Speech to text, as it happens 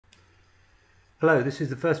Hello, this is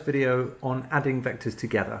the first video on adding vectors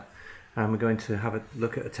together, and we're going to have a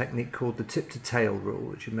look at a technique called the tip to tail rule,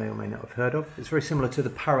 which you may or may not have heard of. It's very similar to the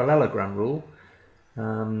parallelogram rule.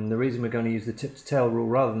 The reason we're going to use the tip to tail rule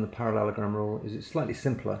rather than the parallelogram rule is it's slightly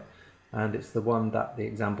simpler, and it's the one that the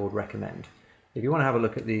exam board recommend. If you want to have a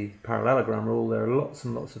look at the parallelogram rule, there are lots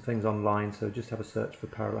and lots of things online, so just have a search for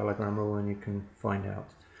parallelogram rule and you can find out.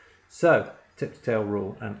 So, tip to tail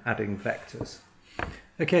rule and adding vectors.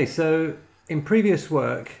 Okay, so in previous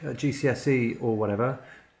work at GCSE or whatever,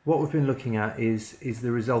 what we've been looking at is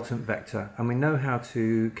the resultant vector, and we know how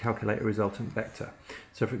to calculate a resultant vector.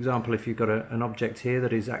 So for example, if you've got an object here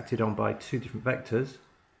that is acted on by two different vectors,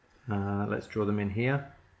 let's draw them in here.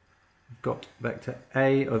 We've got vector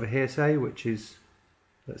A over here, say, which is,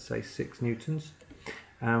 let's say, 6 newtons,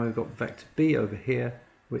 and we've got vector B over here,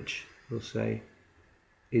 which we'll say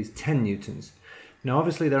is 10 newtons. Now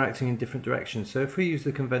obviously they're acting in different directions, so if we use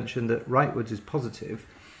the convention that rightwards is positive,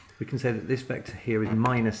 we can say that this vector here is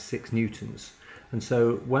minus 6 newtons. And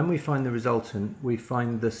so when we find the resultant, we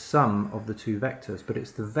find the sum of the two vectors, but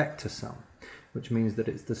it's the vector sum, which means that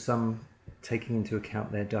it's the sum taking into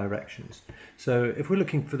account their directions. So if we're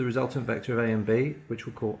looking for the resultant vector of A and B, which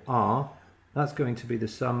we'll call R, that's going to be the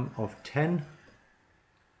sum of 10,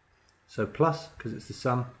 so plus, because it's the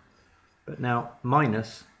sum, but now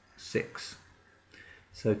minus 6.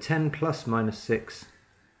 So 10 plus minus 6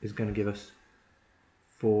 is going to give us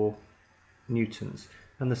 4 newtons.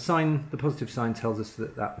 And the sign, the positive sign, tells us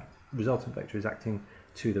that that resultant vector is acting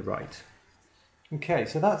to the right. Okay,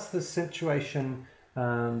 so that's the situation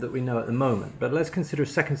that we know at the moment. But let's consider a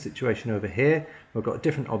second situation over here. We've got a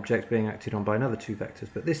different object being acted on by another two vectors,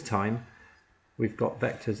 but this time we've got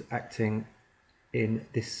vectors acting in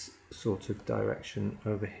this sort of direction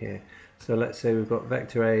over here. So let's say we've got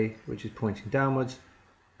vector A, which is pointing downwards,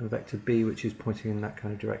 and vector B, which is pointing in that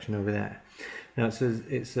kind of direction over there. Now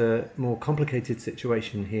it's a more complicated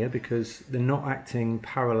situation here because they're not acting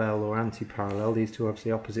parallel or anti-parallel. These two are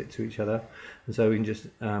obviously opposite to each other, and so we can just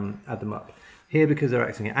add them up. Here, because they're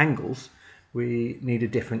acting at angles, we need a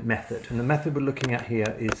different method, and the method we're looking at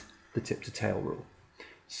here is the tip to tail rule.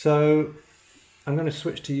 So I'm going to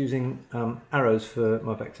switch to using arrows for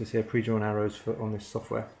my vectors here, pre-drawn arrows on this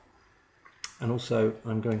software, and also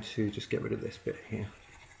I'm going to just get rid of this bit here.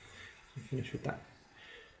 Finish with that.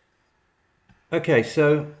 Okay,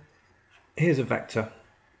 so here's a vector,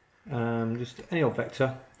 just any old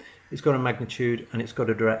vector. It's got a magnitude and it's got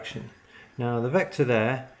a direction. Now the vector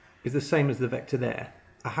there is the same as the vector there.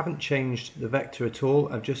 I haven't changed the vector at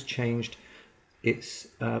all, I've just changed its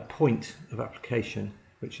point of application,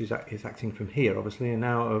 which is acting from here obviously, and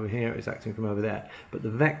now over here it's acting from over there. But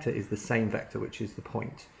the vector is the same vector, which is the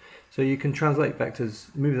point. So you can translate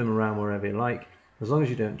vectors, move them around wherever you like, as long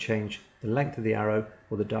as you don't change the length of the arrow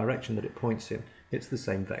or the direction that it points in, it's the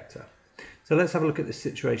same vector. So let's have a look at this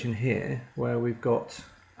situation here where we've got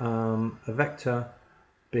a vector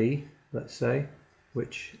B, let's say,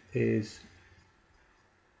 which is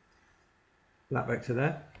that vector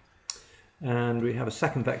there, and we have a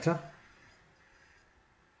second vector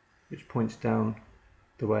which points down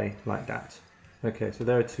the way like that. Okay, so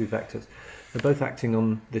there are two vectors. They're both acting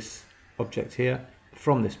on this object here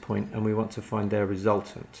from this point, and we want to find their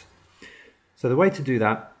resultant. So the way to do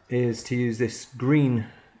that is to use this green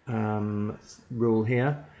rule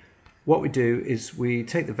here. What we do is we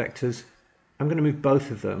take the vectors. I'm going to move both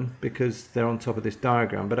of them because they're on top of this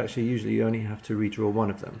diagram, but actually usually you only have to redraw one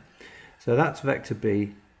of them. So that's vector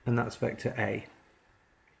B and that's vector A.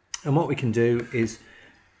 And what we can do is,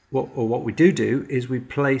 what we do is we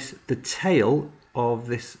place the tail of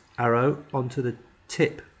this arrow onto the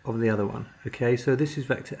tip of the other one. Okay, so this is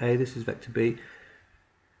vector A, this is vector B.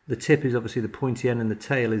 The tip is obviously the pointy end and the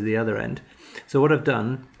tail is the other end. So what I've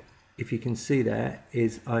done, if you can see there,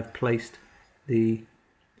 is I've placed the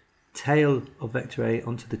tail of vector A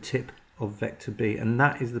onto the tip of vector B, and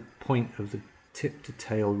that is the point of the tip to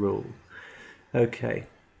tail rule. Okay,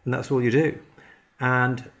 and that's all you do.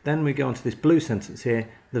 And then we go on to this blue sentence here.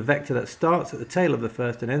 The vector that starts at the tail of the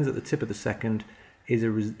first and ends at the tip of the second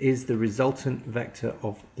is the resultant vector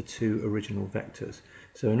of the two original vectors.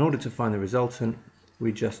 So in order to find the resultant,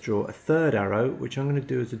 we just draw a third arrow, which I'm going to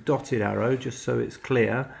do as a dotted arrow just so it's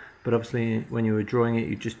clear, but obviously when you were drawing it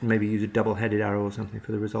you just maybe use a double-headed arrow or something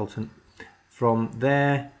for the resultant, from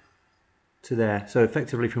there to there. So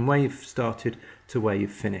effectively from where you've started to where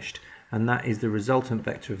you've finished, and that is the resultant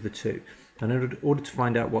vector of the two. And in order to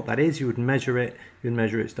find out what that is, you would measure it, you would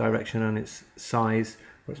measure its direction and its size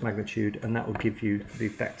or its magnitude, and that will give you the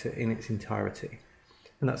vector in its entirety.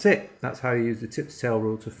 And that's it. That's how you use the tip to tail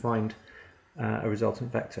rule to find a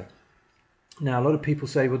resultant vector. Now a lot of people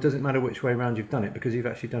say, well, does it matter which way around you've done it because you've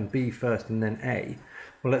actually done B first and then A?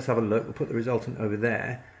 Well, let's have a look. We'll put the resultant over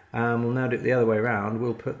there. We'll now do it the other way around.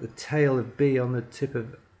 We'll put the tail of B on the tip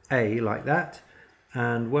of A like that.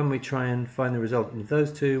 And when we try and find the resultant of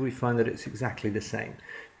those two, we find that it's exactly the same.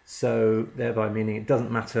 So thereby meaning it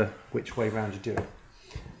doesn't matter which way around you do it.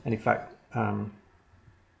 And in fact,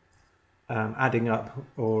 adding up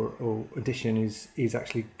or addition is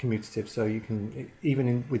actually commutative. So you can,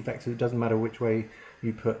 even with vectors, it doesn't matter which way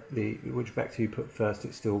you put which vector you put first,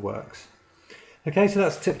 it still works. Okay, so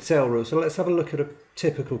that's tip to tail rule. So let's have a look at a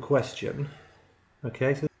typical question.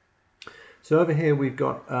 Okay, so over here we've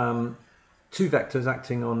got two vectors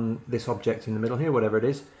acting on this object in the middle here, whatever it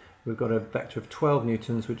is. We've got a vector of 12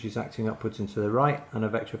 newtons which is acting upwards and to the right, and a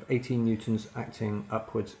vector of 18 newtons acting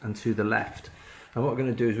upwards and to the left. And what we're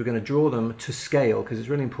going to do is we're going to draw them to scale, because it's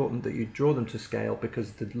really important that you draw them to scale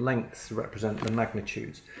because the lengths represent the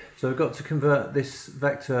magnitudes. So we've got to convert this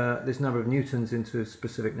vector, this number of newtons, into a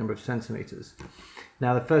specific number of centimeters.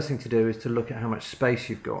 Now the first thing to do is to look at how much space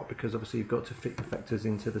you've got, because obviously you've got to fit the vectors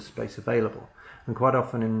into the space available. And quite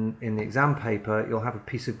often in the exam paper, you'll have a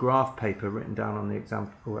piece of graph paper written down on the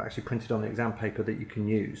exam, or actually printed on the exam paper that you can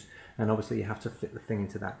use. And obviously you have to fit the thing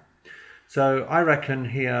into that. So I reckon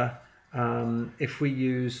here, if we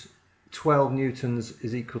use 12 newtons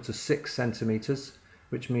is equal to 6 centimeters,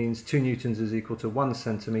 which means 2 newtons is equal to 1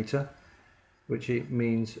 centimeter, which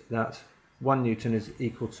means that 1 newton is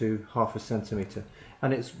equal to half a centimeter.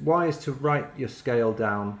 And it's wise to write your scale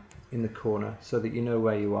down in the corner so that you know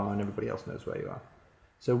where you are and everybody else knows where you are.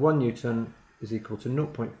 So 1 newton is equal to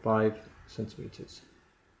 0.5 centimeters.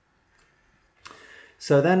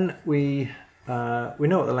 So then we know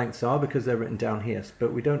what the lengths are because they're written down here,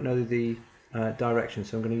 but we don't know the direction.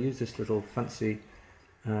 So I'm going to use this little fancy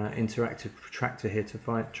interactive protractor here to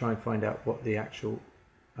try and find out what the actual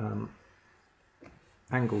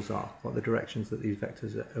angles are, what the directions that these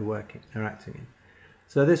vectors are acting in.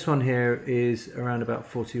 So this one here is around about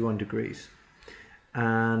 41 degrees,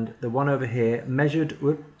 and the one over here measured,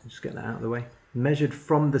 just get that out of the way, measured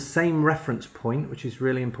from the same reference point, which is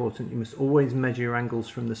really important. You must always measure your angles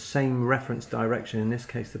from the same reference direction, in this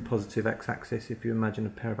case the positive x-axis, if you imagine a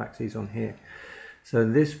pair of axes on here. So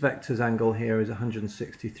this vector's angle here is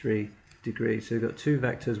 163 degrees. So we've got two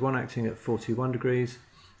vectors, one acting at 41 degrees,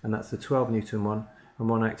 and that's the 12 Newton one, and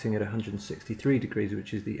one acting at 163 degrees,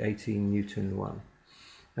 which is the 18 Newton one.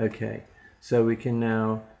 Okay, so we can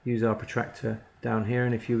now use our protractor down here,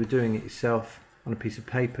 and if you were doing it yourself on a piece of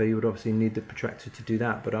paper, you would obviously need the protractor to do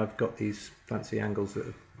that, but I've got these fancy angles that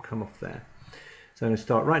have come off there. So I'm going to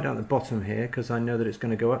start right down at the bottom here, because I know that it's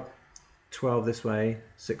going to go up 12 this way,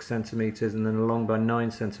 6 centimeters, and then along by 9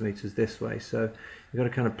 centimeters this way. So you've got to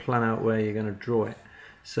kind of plan out where you're going to draw it.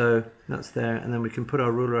 So that's there, and then we can put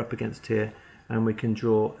our ruler up against here, and we can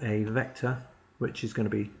draw a vector, which is going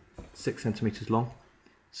to be 6 centimeters long.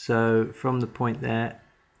 So from the point there,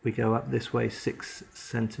 we go up this way 6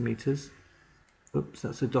 centimeters. Oops,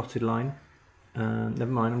 that's a dotted line. Never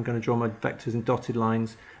mind, I'm going to draw my vectors in dotted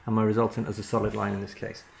lines and my resultant as a solid line in this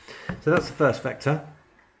case. So that's the first vector.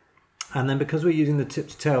 And then because we're using the tip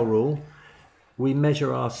to tail rule, we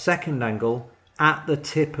measure our second angle at the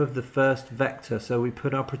tip of the first vector. So we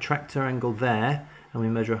put our protractor angle there and we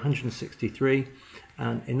measure 163.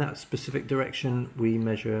 And in that specific direction, we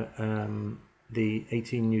measure the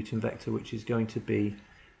 18 Newton vector, which is going to be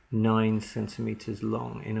 9 centimeters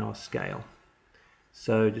long in our scale.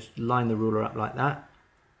 So just line the ruler up like that,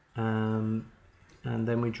 and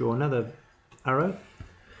then we draw another arrow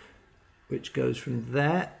which goes from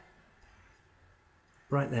there,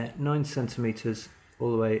 right there, 9 centimeters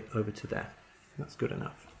all the way over to there. That's good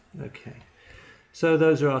enough. Okay, so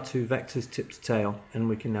those are our two vectors, tip to tail, and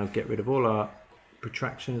we can now get rid of all our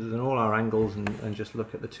protractions and all our angles and just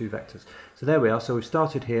look at the two vectors. So there we are. So we've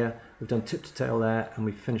started here, we've done tip to tail there, and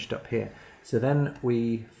we've finished up here. So then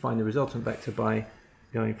we find the resultant vector by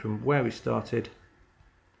going from where we started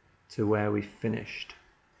to where we finished,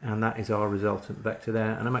 and that is our resultant vector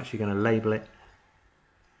there, and I'm actually going to label it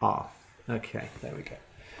R. Okay, there we go.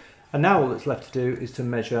 And now all that's left to do is to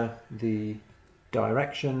measure the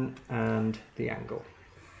direction and the angle.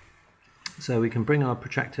 So we can bring our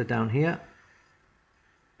protractor down here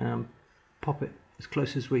and pop it as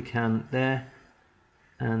close as we can there,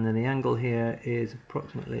 and then the angle here is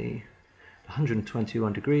approximately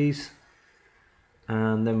 121 degrees,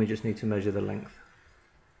 and then we just need to measure the length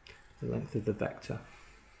of the vector.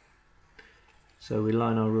 So we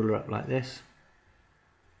line our ruler up like this,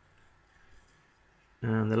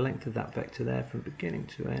 and the length of that vector there from beginning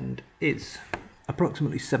to end is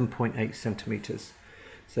approximately 7.8 centimeters.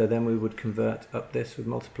 So then we would convert up this, would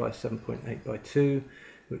multiply 7.8 by 2,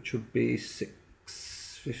 which would be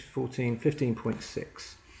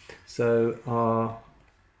 15.6. So our,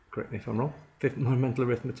 correct me if I'm wrong, my mental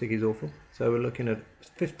arithmetic is awful. So we're looking at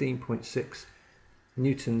 15.6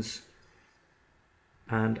 newtons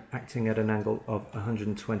and acting at an angle of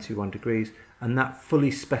 121 degrees, and that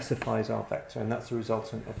fully specifies our vector, and that's the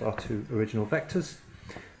resultant of our two original vectors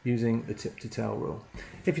using the tip to tail rule.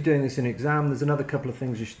 If you're doing this in exam, there's another couple of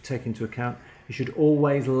things you should take into account. You should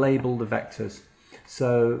always label the vectors.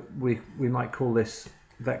 So we might call this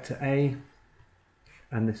vector A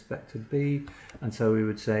and this vector B, and so we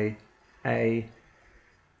would say A,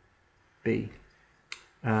 B.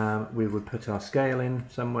 We would put our scale in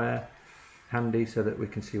somewhere handy so that we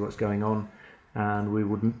can see what's going on, and we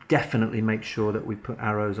would definitely make sure that we put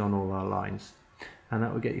arrows on all our lines, and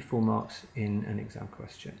that would get you full marks in an exam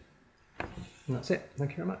question. And that's it.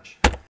 Thank you very much.